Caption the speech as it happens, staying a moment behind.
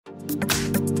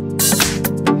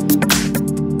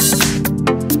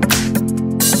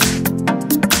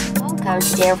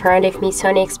Today in front of me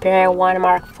SONY Xperia 1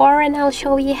 Mark IV, and I'll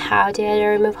show you how to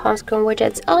remove home screen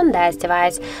widgets on this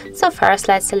device. So first,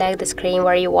 let's select the screen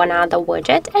where you want to add the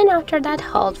widget, and after that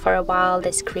hold for a while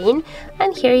the screen,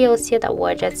 and here you'll see the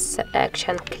widgets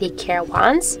section. Click here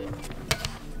once.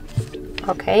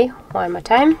 Okay, one more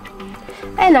time.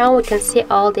 And now we can see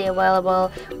all the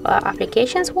available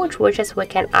applications which widgets we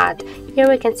can add. Here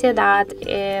we can see that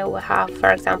we have,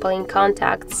 for example, in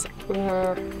contacts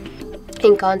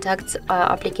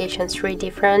applications 3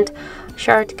 different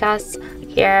shortcuts.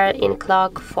 Here in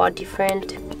clock 4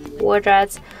 different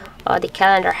widgets. The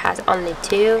calendar has only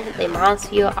 2, the month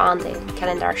view and the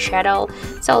calendar shadow.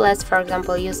 So let's, for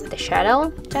example, use the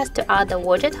shadow. Just to add the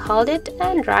widget, hold it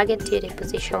and drag it to the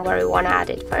position where you want to add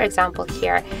it. For example,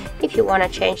 here, if you want to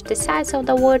change the size of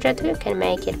the widget, you can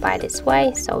make it by this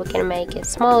way. So we can make it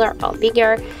smaller or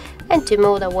bigger. And to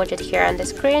move the widget here on the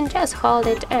screen, just hold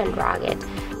it and drag it.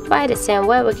 By the same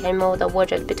way, we can move the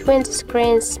widget between the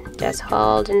screens, just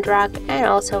hold and drag, and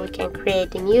also we can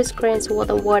create the new screens with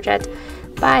the widget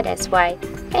by this way.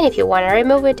 And if you want to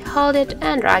remove it, hold it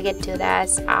and drag it to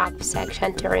this up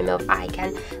section to remove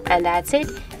icon. And that's it.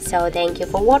 So thank you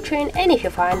for watching, and if you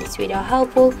find this video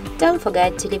helpful, don't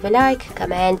forget to leave a like,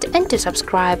 comment and to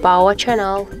subscribe our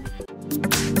channel.